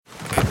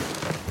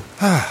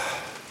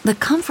The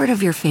comfort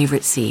of your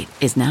favorite seat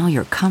is now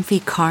your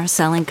comfy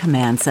car-selling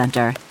command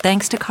center,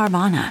 thanks to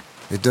Carvana.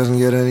 It doesn't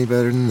get any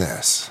better than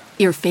this.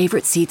 Your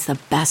favorite seat's the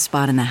best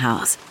spot in the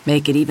house.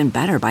 Make it even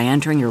better by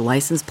entering your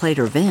license plate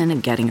or VIN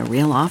and getting a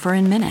real offer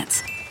in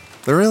minutes.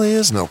 There really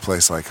is no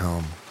place like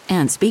home.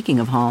 And speaking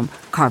of home,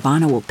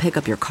 Carvana will pick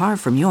up your car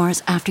from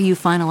yours after you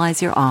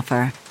finalize your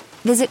offer.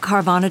 Visit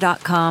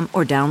Carvana.com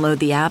or download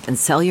the app and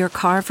sell your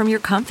car from your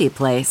comfy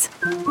place.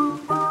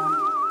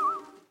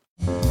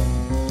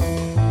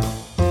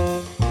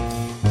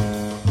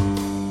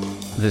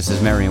 This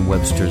is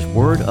Merriam-Webster's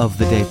Word of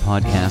the Day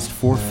podcast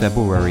for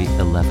February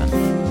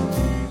 11th.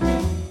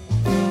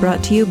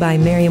 Brought to you by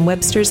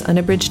Merriam-Webster's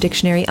Unabridged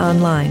Dictionary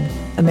Online,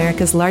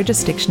 America's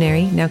largest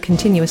dictionary, now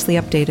continuously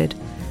updated.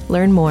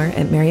 Learn more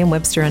at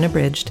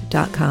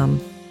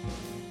merriam-websterunabridged.com.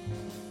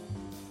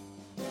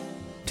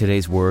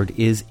 Today's word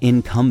is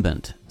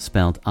incumbent,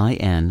 spelled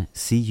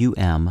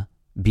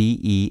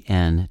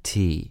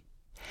I-N-C-U-M-B-E-N-T.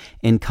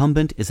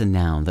 Incumbent is a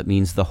noun that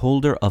means the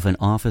holder of an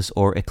office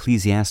or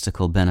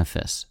ecclesiastical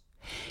benefice.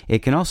 It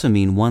can also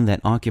mean one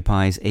that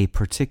occupies a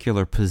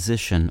particular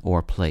position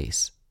or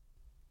place.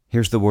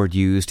 Here's the word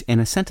used in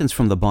a sentence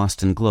from the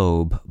Boston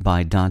Globe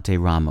by Dante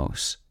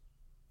Ramos.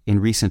 In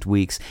recent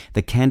weeks,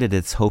 the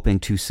candidates hoping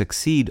to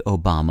succeed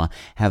Obama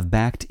have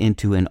backed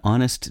into an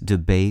honest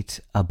debate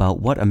about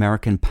what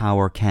American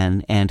power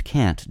can and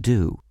can't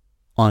do.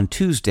 On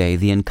Tuesday,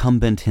 the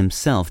incumbent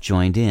himself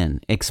joined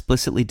in,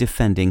 explicitly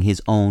defending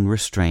his own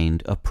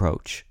restrained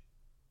approach.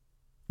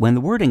 When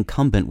the word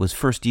incumbent was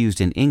first used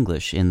in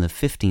English in the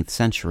 15th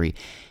century,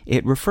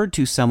 it referred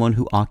to someone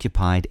who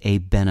occupied a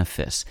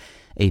benefice,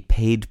 a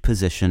paid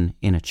position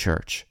in a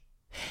church.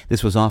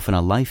 This was often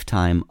a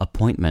lifetime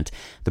appointment.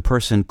 The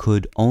person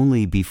could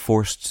only be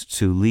forced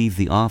to leave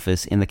the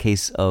office in the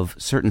case of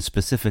certain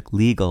specific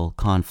legal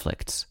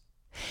conflicts.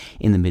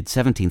 In the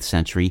mid-17th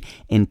century,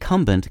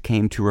 incumbent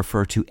came to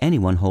refer to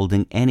anyone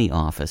holding any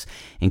office,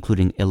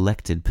 including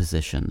elected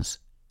positions.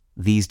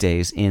 These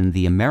days, in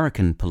the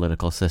American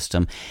political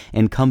system,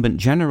 incumbent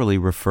generally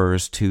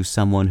refers to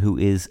someone who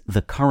is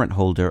the current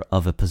holder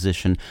of a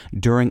position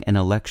during an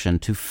election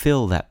to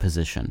fill that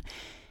position.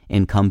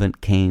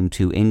 Incumbent came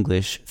to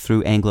English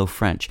through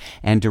Anglo-French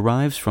and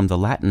derives from the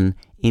Latin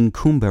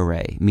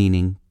incumbere,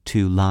 meaning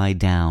to lie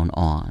down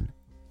on.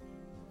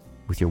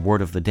 With your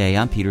word of the day,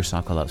 I'm Peter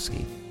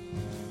Sokolowski.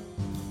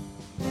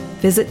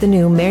 Visit the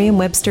new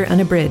Merriam-Webster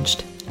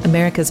Unabridged,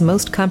 America's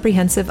most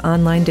comprehensive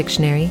online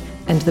dictionary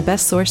and the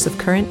best source of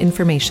current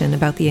information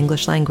about the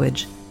English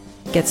language.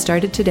 Get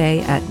started today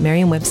at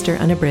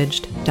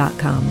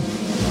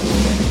merriam-websterunabridged.com.